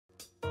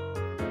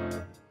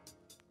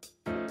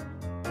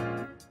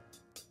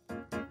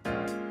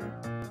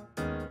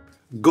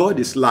God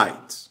is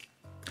light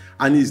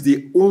and is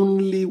the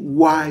only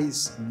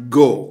wise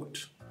God.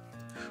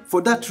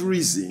 For that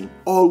reason,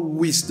 all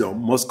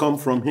wisdom must come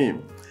from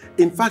him.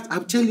 In fact,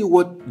 I'll tell you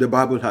what the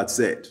Bible had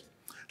said,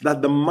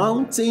 that the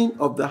mountain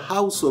of the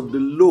house of the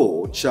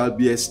Lord shall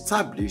be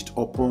established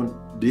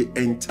upon the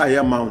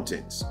entire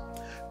mountains,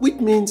 which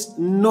means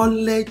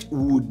knowledge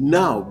would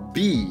now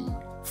be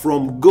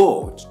from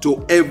God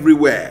to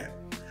everywhere.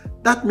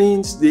 That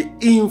means the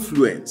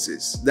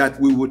influences that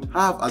we would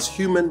have as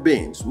human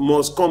beings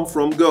must come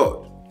from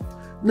God.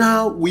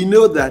 Now, we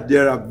know that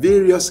there are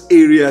various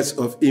areas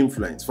of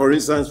influence. For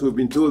instance, we've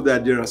been told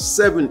that there are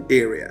 7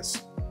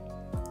 areas.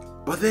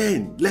 But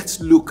then, let's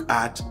look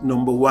at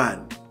number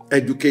 1,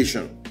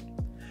 education.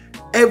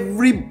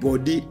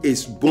 Everybody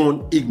is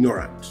born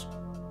ignorant.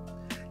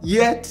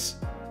 Yet,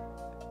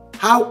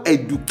 how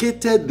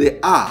educated they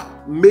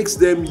are makes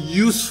them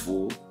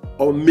useful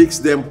or makes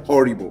them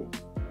horrible.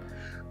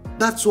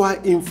 That's why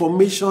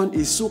information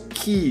is so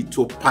key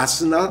to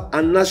personal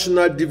and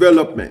national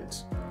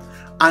development.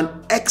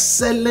 An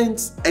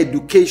excellent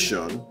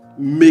education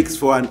makes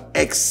for an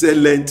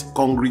excellent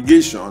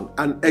congregation,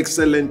 an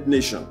excellent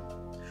nation.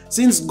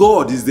 Since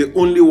God is the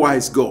only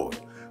wise God,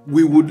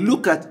 we would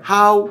look at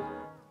how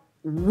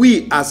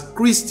we as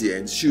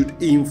Christians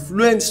should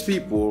influence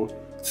people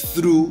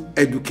through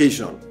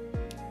education.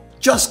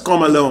 Just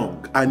come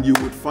along and you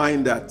would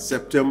find that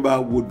September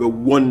would be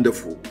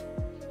wonderful.